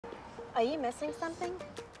Are you missing something?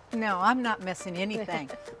 No, I'm not missing anything,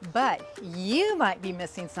 but you might be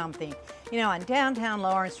missing something. You know, on downtown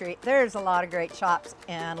Lawrence Street, there's a lot of great shops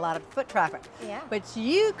and a lot of foot traffic. Yeah. But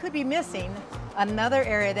you could be missing another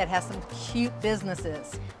area that has some cute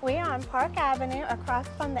businesses. We are on Park Avenue across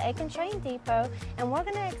from the Aiken Train Depot, and we're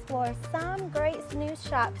going to explore some great new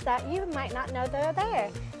shops that you might not know they're there.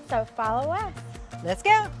 So follow us. Let's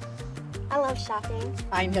go. I love shopping.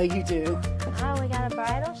 I know you do. Oh, we got a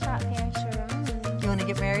bridal shop here, sure. You want to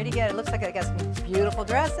get married together? It looks like I got some beautiful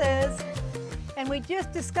dresses. And we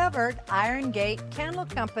just discovered Iron Gate Candle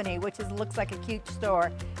Company, which looks like a cute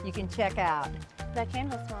store you can check out. The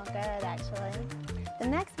candles smell good, actually. The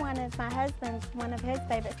next one is my husband's, one of his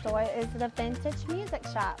favorite stores is the Vintage Music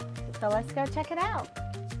Shop. So let's go check it out.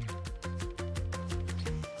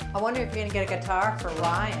 I wonder if you're gonna get a guitar for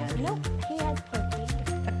Ryan. Nope, he has plenty.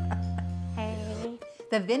 Hey.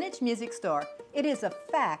 The Vintage Music Store. It is a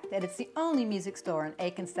fact that it's the only music store in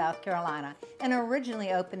Aiken, South Carolina, and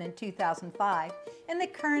originally opened in 2005, and the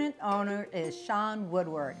current owner is Sean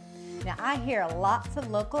Woodward. Now, I hear lots of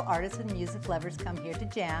local artists and music lovers come here to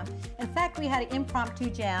jam. In fact, we had an impromptu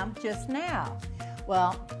jam just now.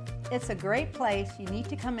 Well, it's a great place. You need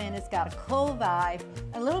to come in. It's got a cool vibe,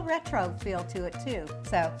 a little retro feel to it too.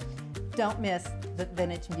 So don't miss the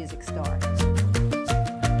Vintage Music Store.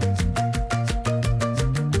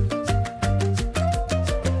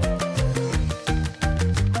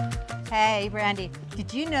 Hey, Brandy,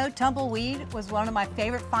 did you know Tumbleweed was one of my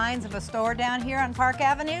favorite finds of a store down here on Park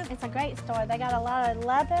Avenue? It's a great store. They got a lot of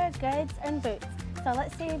leather, goods, and boots. So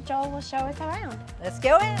let's see if Joel will show us around. Let's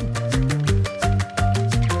go in.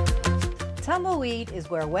 Tumbleweed is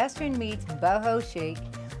where Western meets boho chic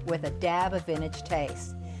with a dab of vintage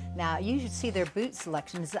taste. Now, you should see their boot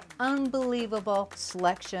selection. It's an unbelievable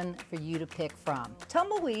selection for you to pick from.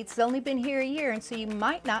 Tumbleweed's only been here a year, and so you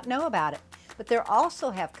might not know about it. But they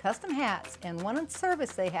also have custom hats, and one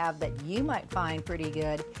service they have that you might find pretty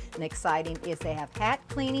good and exciting is they have hat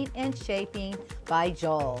cleaning and shaping by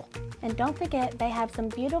Joel. And don't forget, they have some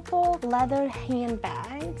beautiful leather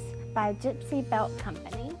handbags by Gypsy Belt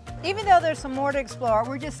Company. Even though there's some more to explore,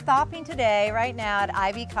 we're just stopping today, right now, at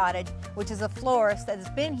Ivy Cottage, which is a florist that has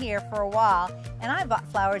been here for a while, and I've bought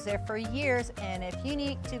flowers there for years, and if you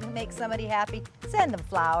need to make somebody happy, send them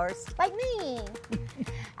flowers. Like me.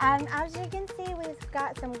 As you can see, we've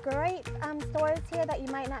got some great stores here that you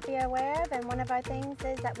might not be aware of, and one of our things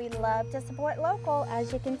is that we love to support local,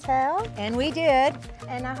 as you can tell. And we did.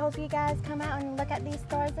 And I hope you guys come out and look at these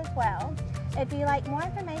stores as well. If you'd like more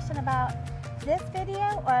information about this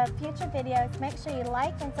video or future videos, make sure you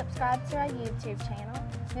like and subscribe to our YouTube channel.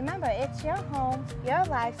 Remember, it's your home, your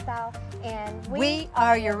lifestyle, and we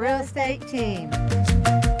are your real estate team.